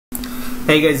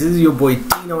Hey guys, this is your boy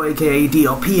Dino aka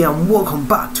DLP and welcome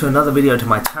back to another video to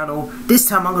my channel. This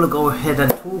time I'm gonna go ahead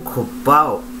and talk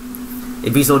about,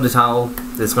 if you saw the title,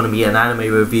 there's gonna be an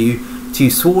anime review to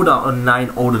Sword Art Online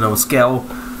Ordinal scale.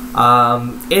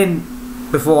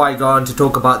 Before I go on to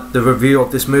talk about the review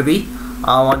of this movie,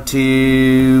 I want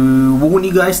to warn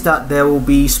you guys that there will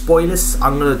be spoilers.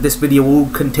 This video will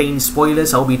contain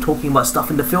spoilers. I'll be talking about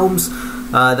stuff in the films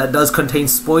that does contain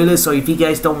spoilers. So if you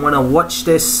guys don't want to watch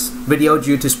this video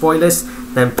due to spoilers,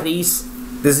 then please,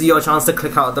 this is your chance to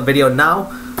click out the video now.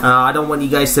 I don't want you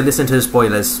guys to listen to the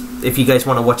spoilers. If you guys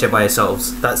want to watch it by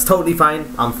yourselves, that's totally fine.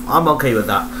 I'm okay with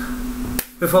that.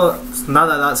 Now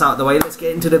that that's out of the way, let's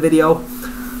get into the video.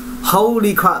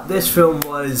 Holy crap, this film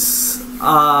was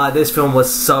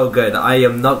so good. I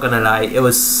am not gonna lie, it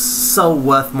was so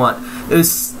worth it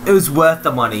was worth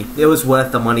the money. It was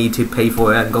worth the money to pay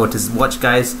for it and go to watch,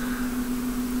 guys.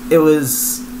 It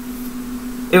was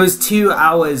 2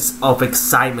 hours of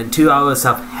excitement, 2 hours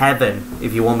of heaven,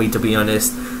 if you want me to be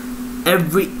honest.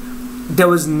 There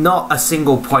was not a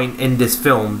single point in this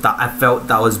film that I felt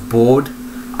that I was bored.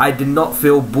 I did not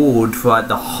feel bored throughout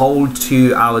the whole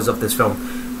 2 hours of this film.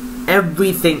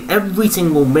 Every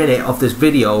single minute of this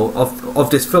video of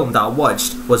this film that I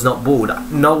watched was not bored.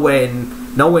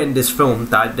 Nowhere in this film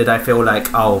did I feel like,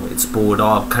 oh, it's bored,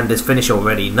 or can this finish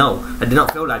already? No, I did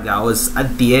not feel like that. I was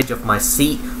at the edge of my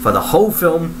seat for the whole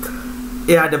film.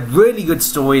 It had a really good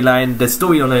storyline. The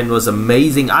storyline was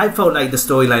amazing. I felt like the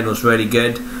storyline was really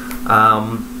good.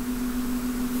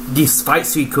 These fight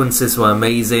sequences were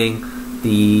amazing.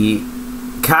 The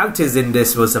characters in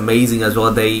this was amazing as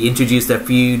well. They introduced a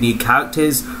few new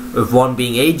characters, with one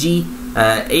being AG,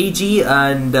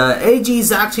 and AG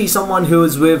is actually someone who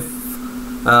was with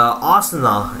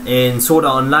Ordinal in Sword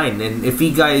Art Online. And if you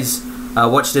guys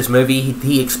watch this movie,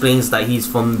 he explains that he's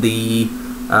from the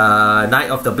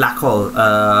Night of the Blood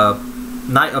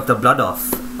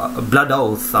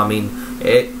Oath. I mean,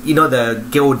 you know, the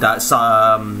guild that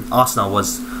Ordinal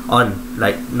was on,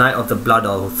 like Night of the Blood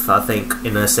Oath, I think,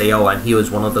 in SAO, and he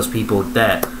was one of those people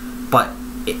there. But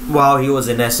while he was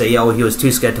in SAO, he was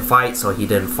too scared to fight, so he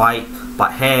didn't fight.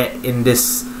 But here in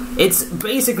this,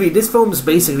 this film is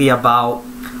basically about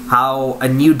how a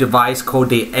new device called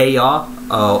the AR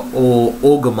or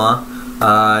Orgama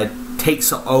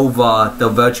takes over the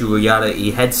virtual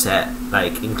reality headset,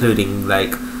 like including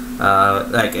like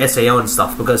SAO and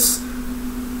stuff, because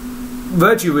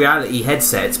virtual reality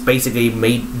headsets basically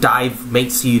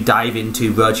makes you dive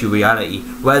into virtual reality,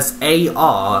 whereas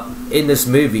AR in this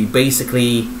movie,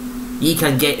 basically you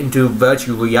can get into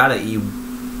virtual reality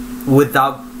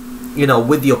without, you know,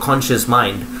 with your conscious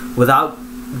mind, without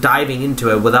diving into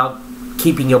it, without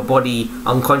keeping your body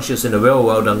unconscious in the real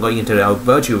world and going into the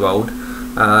virtual world.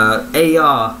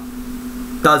 AR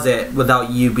does it without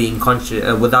you being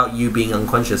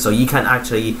unconscious, so you can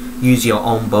actually use your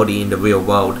own body in the real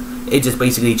world. It just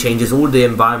basically changes all the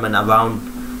environment around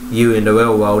you in the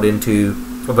real world into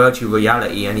virtual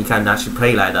reality, and you can actually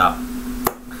play like that.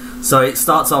 So it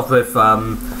starts off with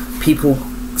people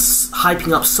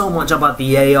hyping up so much about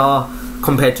the AR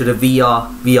compared to the VR.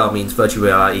 VR means virtual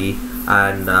reality,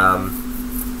 and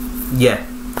yeah,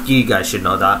 you guys should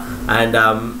know that. And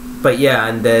but yeah,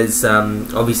 and there's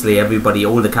obviously everybody,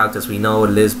 all the characters we know,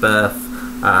 Elizabeth,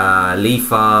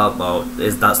 Leafa, well,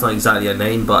 that's not exactly a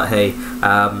name, but hey,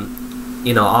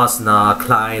 you know, Arsena,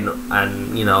 Klein,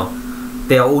 and you know,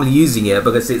 they're all using it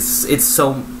because it's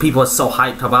so, people are so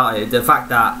hyped about it. The fact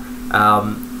that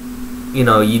you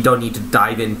know, you don't need to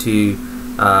dive into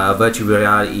virtual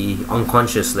reality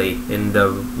unconsciously in the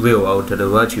real world to the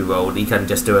virtual world. You can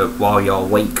just do it while you're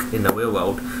awake in the real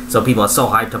world. So people are so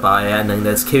hyped about it. And then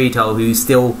there's Kirito, who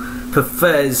still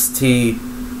prefers to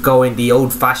go in the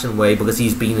old-fashioned way because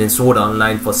he's been in Sword Art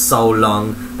Online for so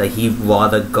long that he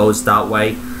rather goes that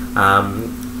way.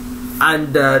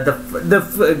 And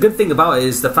the good thing about it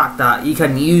is the fact that you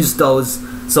can use those.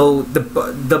 So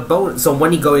so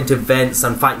when you go into events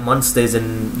and fight monsters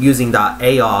and using that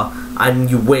AR and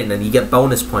you win and you get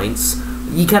bonus points,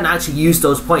 you can actually use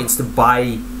those points to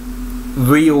buy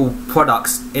real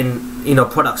products in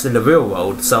the real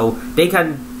world. So they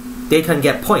can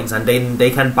get points and then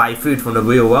they can buy food from the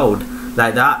real world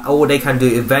like that, or they can do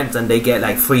events and they get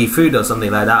like free food or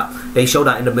something like that. They show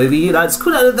that in the movie. That's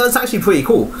cool. That's actually pretty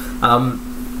cool.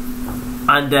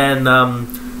 And then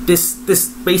this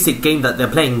basic game that they're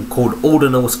playing called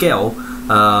Ordinal Scale,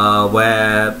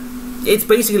 where it's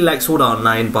basically like Sword Art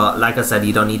Online, but like I said,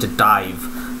 you don't need to dive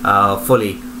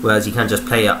fully, whereas you can just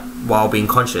play it while being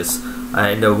conscious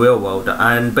in the real world.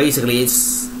 And basically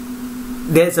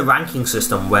there's a ranking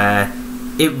system where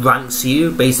it ranks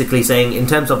you, basically saying in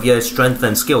terms of your strength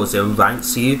and skills, it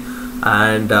ranks you.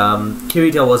 And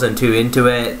Kirito wasn't too into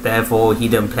it, therefore he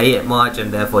didn't play it much,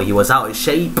 and therefore he was out of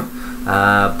shape,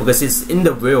 because it's in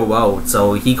the real world,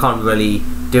 so he can't really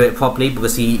do it properly,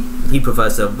 because he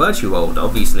prefers the virtual world,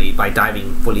 obviously, by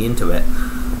diving fully into it.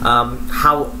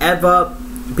 However,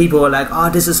 people were like, oh,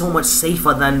 this is so much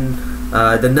safer than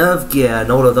the nerve gear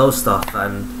and all of those stuff,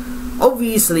 and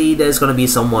obviously there's going to be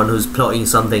someone who's plotting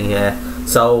something here.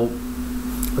 So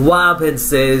what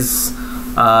happens is,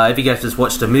 if you guys just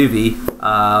watched the movie,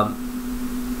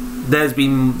 there's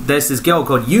this girl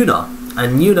called Yuna,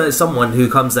 and Yuna is someone who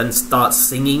comes and starts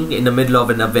singing in the middle of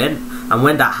an event, and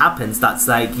when that happens, that's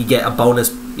like you get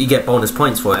bonus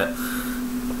points for it.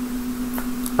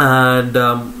 And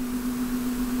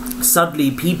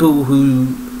suddenly people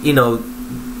who, you know,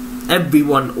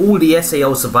 everyone, all the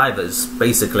SAO survivors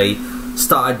basically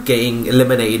started getting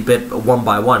eliminated bit one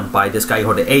by one by this guy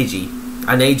called Eiji.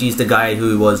 And Eiji is the guy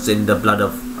who was in the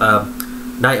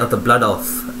Night of the Blood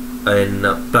Oath,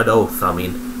 I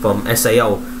mean, from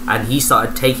SAO, and he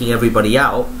started taking everybody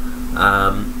out.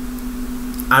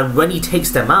 And when he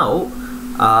takes them out,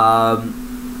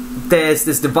 there's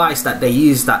this device that they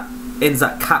use that ends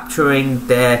up capturing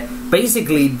their,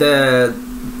 basically the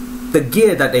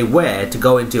gear that they wear to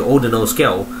go into Ordinal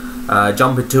skill,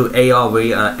 jump into AR.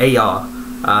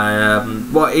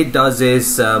 What it does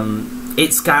is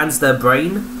it scans their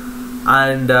brain,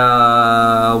 and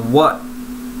what,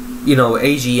 you know,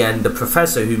 Eiji and the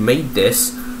professor who made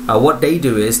this, what they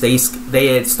do is they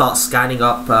start scanning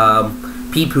up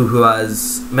people who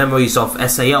has memories of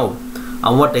SAO,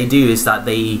 and what they do is that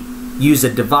they use a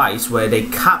device where they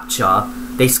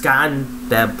scan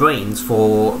their brains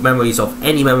for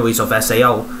any memories of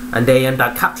SAO, and they end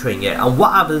up capturing it. And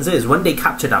what happens is, when they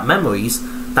capture that memories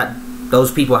that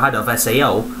those people had of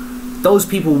SAO, those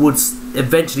people would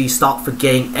eventually start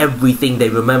forgetting everything they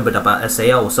remembered about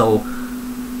SAO. So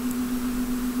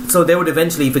they would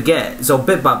eventually forget. So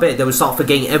bit by bit, they would start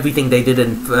forgetting everything they did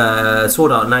in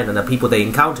Sword Art Online and the people they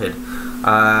encountered.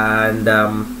 And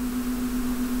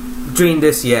during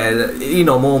this year, you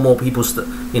know, more and more people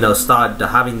started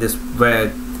having this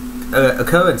rare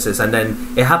occurrences, and then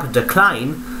it happened to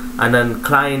Klein, and then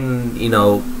Klein, you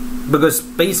know, because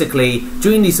basically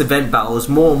during these event battles,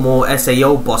 more and more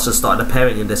SAO bosses started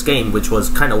appearing in this game, which was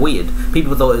kind of weird.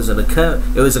 People thought it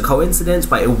was a coincidence,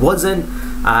 but it wasn't.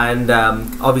 And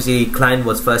obviously Klein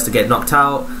was first to get knocked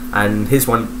out, and his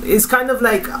one is kind of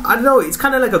like, I don't know, it's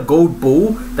kind of like a gold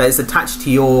ball that is attached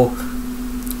to your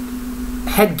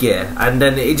headgear, and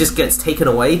then it just gets taken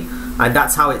away, and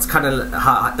that's how it's kind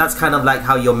of like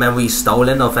how your memory is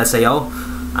stolen of SAO.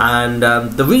 And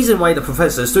the reason why the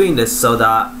professor is doing this, so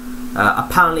that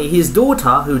apparently his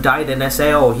daughter who died in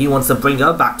SAO, he wants to bring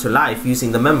her back to life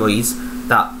using the memories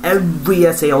that every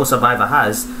SAO survivor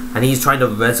has, and he's trying to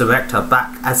resurrect her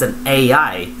back as an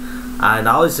AI. And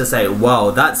I was just like,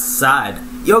 whoa, that's sad.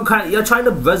 You're trying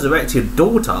to resurrect your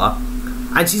daughter,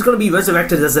 and she's going to be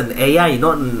resurrected as an AI,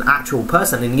 not an actual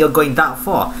person, and you're going that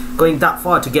far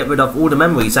to get rid of all the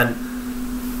memories. And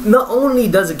not only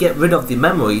does it get rid of the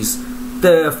memories,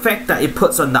 the effect that it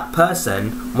puts on that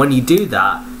person when you do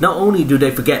that, not only do they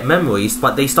forget memories,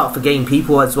 but they start forgetting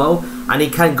people as well, and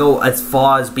it can go as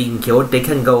far as being killed. It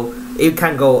can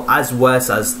go as worse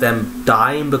as them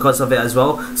dying because of it as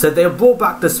well. So they brought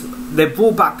back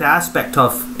the aspect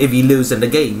of, if you lose in the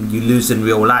game, you lose in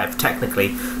real life,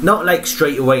 technically. Not like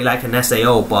straight away like an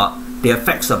SAO, but the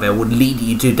effects of it would lead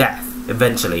you to death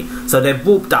eventually. So they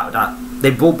brought back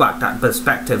that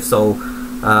perspective. So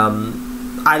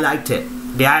I liked it.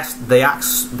 The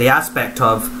aspect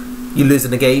of you lose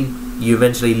in the game, you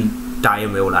eventually die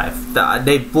in real life.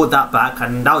 They brought that back,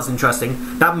 and that was interesting.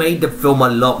 That made the film a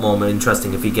lot more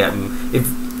interesting, if you get me,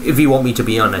 if you want me to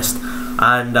be honest.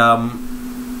 And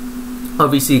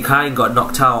obviously Kain got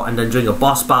knocked out, and then during a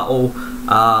boss battle,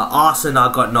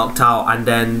 Asuna got knocked out, and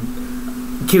then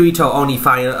Kirito only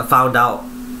found out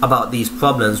about these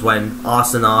problems when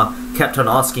Asuna kept on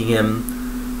asking him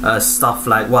stuff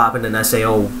like, what happened in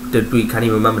SAO? Can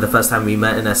you remember the first time we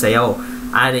met in SAO?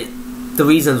 And the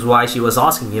reasons why she was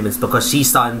asking him is because she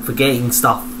started forgetting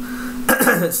stuff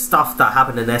stuff that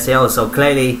happened in SAO. So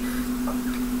clearly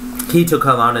he took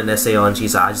her around in SAO, and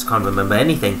she's like, I just can't remember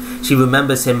anything. She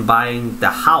remembers him buying the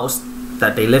house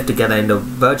that they lived together in the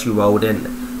virtual world in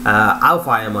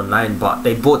Alpha IM Online, but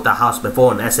they bought the house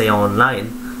before in SAO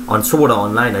Online, on Sword Art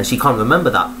Online, and she can't remember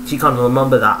that. She can't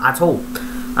remember that at all.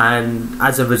 And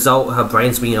as a result, her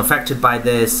brain's being affected by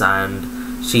this,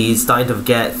 and she's starting to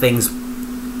forget things.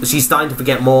 She's starting to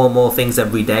forget more and more things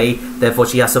every day. Therefore,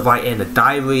 she has to write in a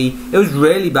diary. It was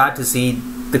really bad to see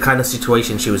the kind of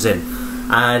situation she was in.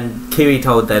 And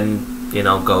Kirito then, you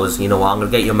know, goes, you know what, I'm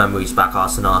gonna get your memories back,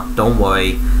 Asuna, don't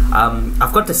worry.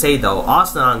 I've got to say though,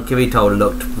 Asuna and Kirito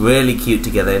looked really cute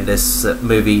together in this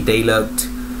movie. They looked,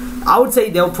 I would say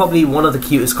they're probably one of the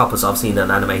cutest couples I've seen in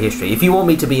anime history. If you want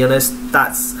me to be honest,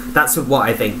 that's what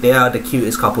I think. They are the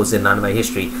cutest couples in anime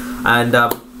history. And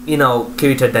you know,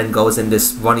 Kirito then goes in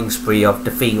this running spree of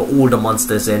defeating all the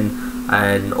monsters in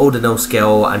an Ordinal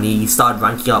skill, and he started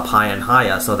ranking up higher and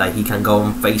higher so that he can go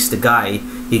and face the guy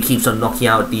who keeps on knocking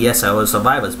out the SAO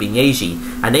survivors, being Eiji.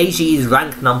 And Eiji is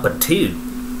ranked number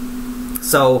 2.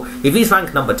 So if he's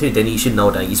ranked number 2, then you should know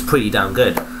that he's pretty damn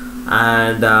good.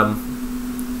 And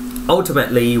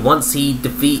ultimately, once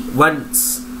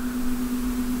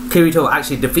Kirito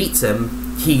actually defeats him,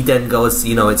 he then goes,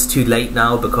 you know, it's too late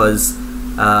now, because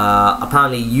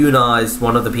apparently Yuna is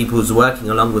one of the people who's working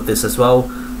along with this as well.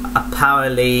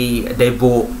 Apparently they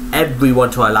brought everyone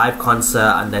to a live concert,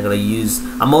 and they're going to use,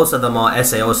 and most of them are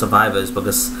SAO survivors,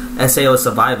 because SAO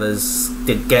survivors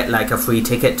did get like a free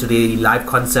ticket to the live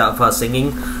concert of her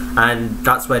singing, and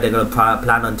that's where they're going to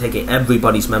plan on taking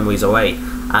everybody's memories away.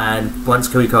 And once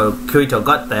Kirito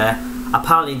got there,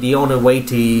 apparently the only way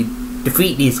to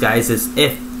defeat these guys is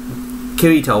if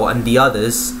Kirito and the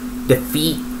others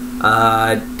defeat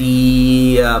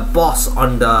the boss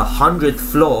on the 100th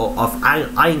floor of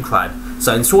Aincrad.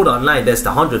 So in Sword Art Online there's the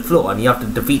 100th floor, and you have to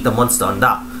defeat the monster on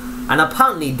that. And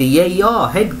apparently the AR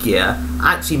headgear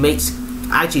actually makes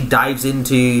you dive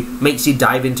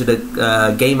into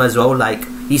the game as well. Like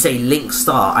you say Link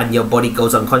Star, and your body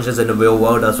goes unconscious in the real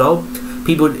world as well.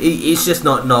 It's just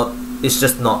not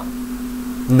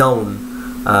known,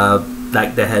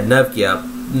 like the head nerve gear.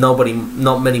 Not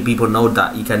many people know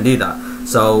that you can do that.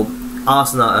 So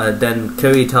Asuna, then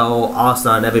Kirito,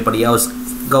 Asuna, and everybody else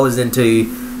goes into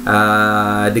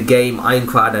the game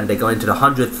Aincrad, and they go into the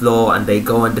 100th floor, and they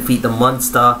go and defeat the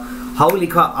monster. Holy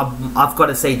crap! I've got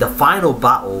to say, the final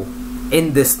battle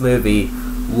in this movie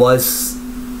was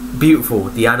beautiful.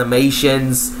 The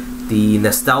animations, the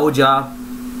nostalgia,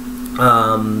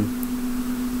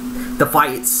 the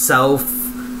fight itself,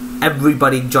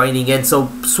 everybody joining in. So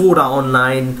Sword Art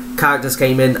Online characters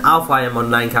came in, Alpha IM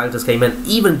Online characters came in,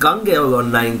 even Gun Gale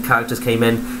Online characters came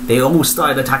in. They all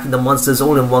started attacking the monsters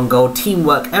all in one go.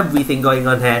 Teamwork, everything going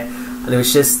on here, and it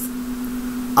was just,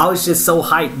 I was just so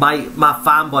hyped. My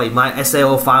fanboy, my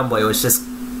SAO fanboy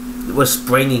was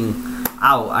springing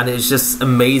out, and it was just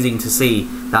amazing to see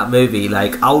that movie.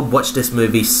 Like, I would watch this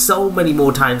movie so many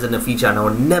more times in the future, and I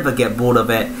would never get bored of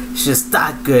it. It's just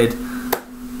that good.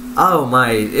 Oh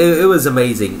my, it was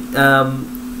amazing.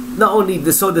 Not only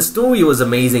the story was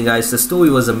amazing, guys. The story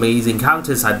was amazing.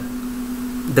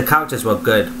 The characters were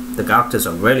good. The characters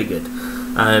are really good.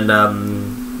 And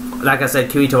like I said,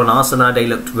 Kirito and Asuna, they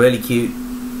looked really cute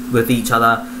with each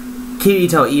other.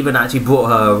 Kirito even actually brought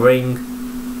her a ring.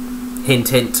 Hint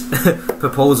hint.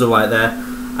 Proposal right there.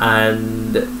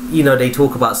 And you know, they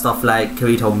talk about stuff like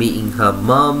Kirito meeting her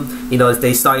mum. You know,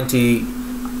 they starting to,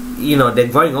 you know, they're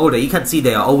growing older. You can see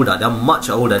they are older. They're much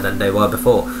older than they were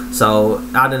before. So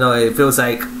I don't know, it feels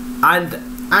like,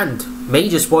 and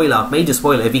major spoiler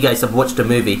if you guys have watched the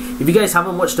movie. If you guys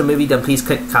haven't watched the movie, then please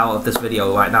click out of this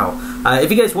video right now.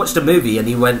 If you guys watched the movie and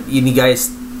you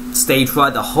guys stayed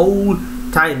throughout the whole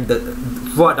time,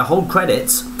 throughout the whole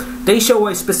credits, they show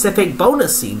a specific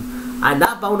bonus scene, and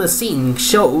that bonus scene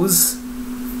shows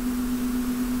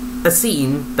a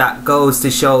scene that goes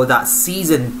to show that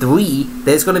season 3,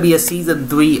 there's going to be a season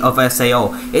 3 of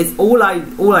SAO. It's all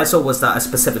I saw was that a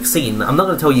specific scene. I'm not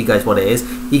going to tell you guys what it is.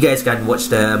 You guys can watch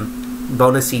the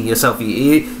bonus scene yourself.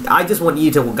 I just want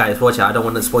you to guys watch it. I don't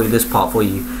want to spoil this part for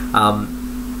you.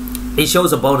 It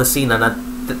shows a bonus scene, and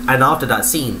after that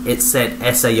scene it said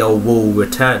SAO will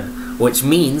return, which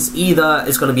means either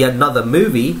it's going to be another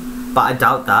movie, but I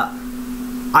doubt that.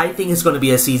 I think it's going to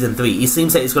be a season 3. It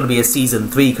seems like it's going to be a season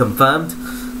 3 confirmed.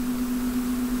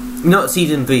 Not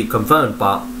season 3 confirmed,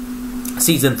 but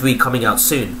season 3 coming out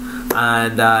soon.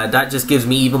 And that just gives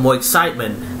me even more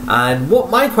excitement. And what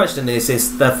my question is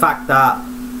the fact that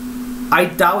I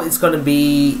doubt it's going to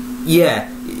be... Yeah,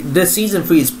 the season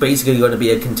 3 is basically going to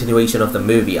be a continuation of the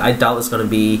movie. I doubt it's going to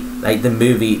be like the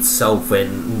movie itself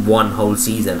in one whole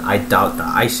season. I doubt that.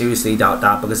 I seriously doubt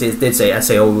that, because it did say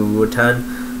SAO will return.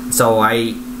 So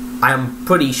I am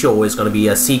pretty sure it's going to be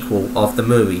a sequel of the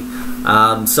movie.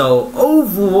 So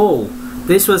overall,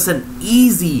 this was an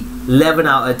easy 11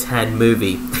 out of 10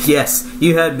 movie. Yes,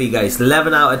 you heard me, guys.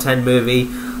 11 out of 10 movie.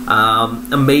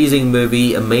 Amazing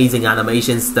movie, amazing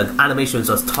animations. The animations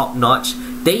was top notch.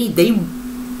 They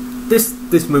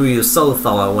this movie was so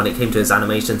thorough when it came to its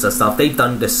animations and stuff. They've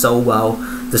done this so well.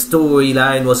 The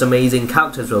storyline was amazing.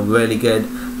 Characters were really good.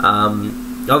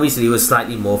 Obviously, it was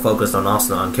slightly more focused on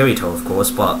Arsenal and Kirito, of course,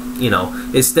 but you know,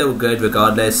 it's still good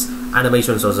regardless.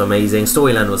 Animations was amazing.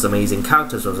 Storyline was amazing.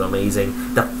 Characters was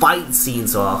amazing. The fight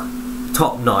scenes are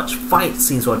top notch. Fight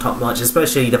scenes were top notch,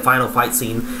 especially the final fight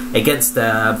scene against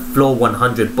the Floor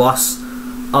 100 boss.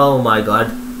 Oh my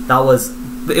god,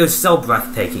 it was so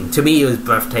breathtaking. To me, it was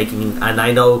breathtaking, and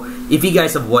I know if you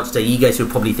guys have watched it, you guys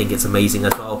would probably think it's amazing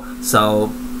as well.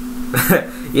 So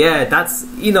yeah, that's,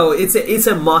 you know, it's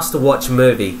a must-watch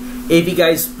movie. If you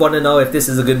guys want to know if this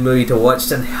is a good movie to watch,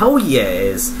 then hell yeah it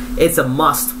is. It's a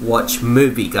must-watch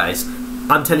movie, guys.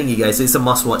 I'm telling you guys, it's a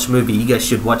must-watch movie. You guys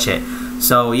should watch it.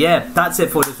 So yeah, that's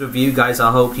it for this review, guys.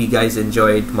 I hope you guys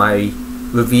enjoyed my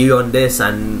review on this,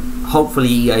 and hopefully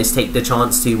you guys take the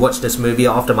chance to watch this movie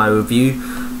after my review.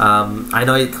 I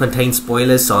know it contains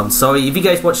spoilers, so I'm sorry if you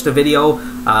guys watched the video.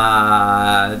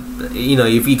 You know,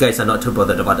 if you guys are not too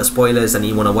bothered about the spoilers and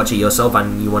you want to watch it yourself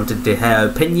and you wanted to hear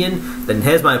opinion, then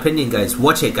here's my opinion, guys.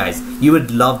 Watch it, guys. You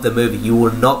would love the movie. You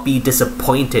will not be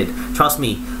disappointed, trust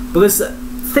me. Because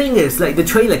thing is, like, the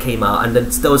trailer came out and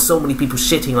there was so many people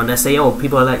shitting on SAO.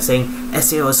 People are like saying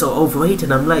SAO is so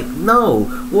overrated. I'm like, no,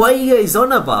 what are you guys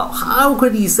on about? How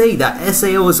could you say that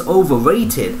SAO is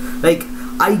overrated? Like,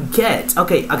 I get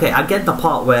the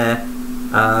part where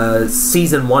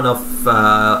season 1 of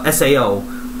SAO,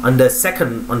 on the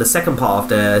second part of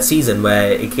the season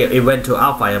where it went to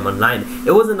Alpha IM Online,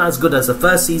 it wasn't as good as the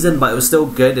first season, but it was still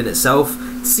good in itself.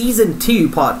 Season 2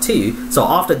 part 2, so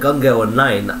after Gun Girl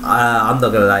Online, I'm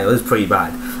not gonna lie, it was pretty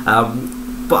bad.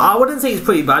 But I wouldn't say it's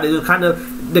pretty bad. It was kind of,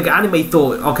 the anime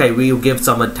thought, okay, we'll give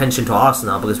some attention to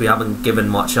Arsenal because we haven't given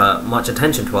much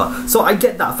attention to her. So I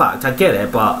get that fact, I get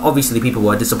it, but obviously people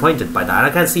were disappointed by that, and I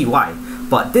can see why.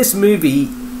 But this movie,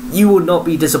 you will not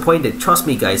be disappointed. Trust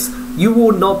me, guys, you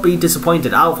will not be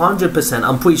disappointed. Out of 100%,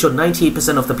 I'm pretty sure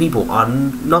 98% of the people are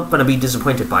not going to be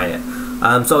disappointed by it.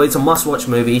 So it's a must-watch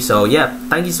movie. So yeah,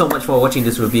 thank you so much for watching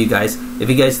this review, guys. If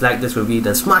you guys like this review,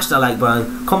 then smash that like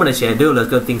button, comment and share, do all those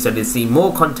good things so to see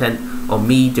more content of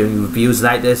me doing reviews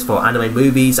like this for anime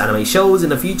movies, anime shows in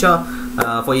the future,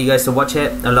 for you guys to watch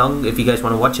it along. If you guys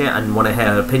want to watch it and want to hear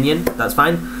an opinion, that's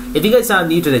fine. If you guys are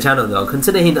new to the channel though,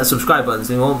 consider hitting that subscribe button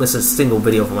so you won't miss a single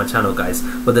video from my channel, guys,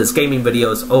 whether it's gaming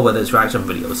videos or whether it's reaction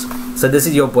videos. So this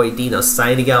is your boy Dino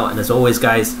signing out, and as always,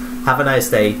 guys, have a nice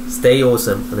day, stay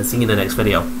awesome, and I'll see you in the next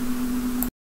video.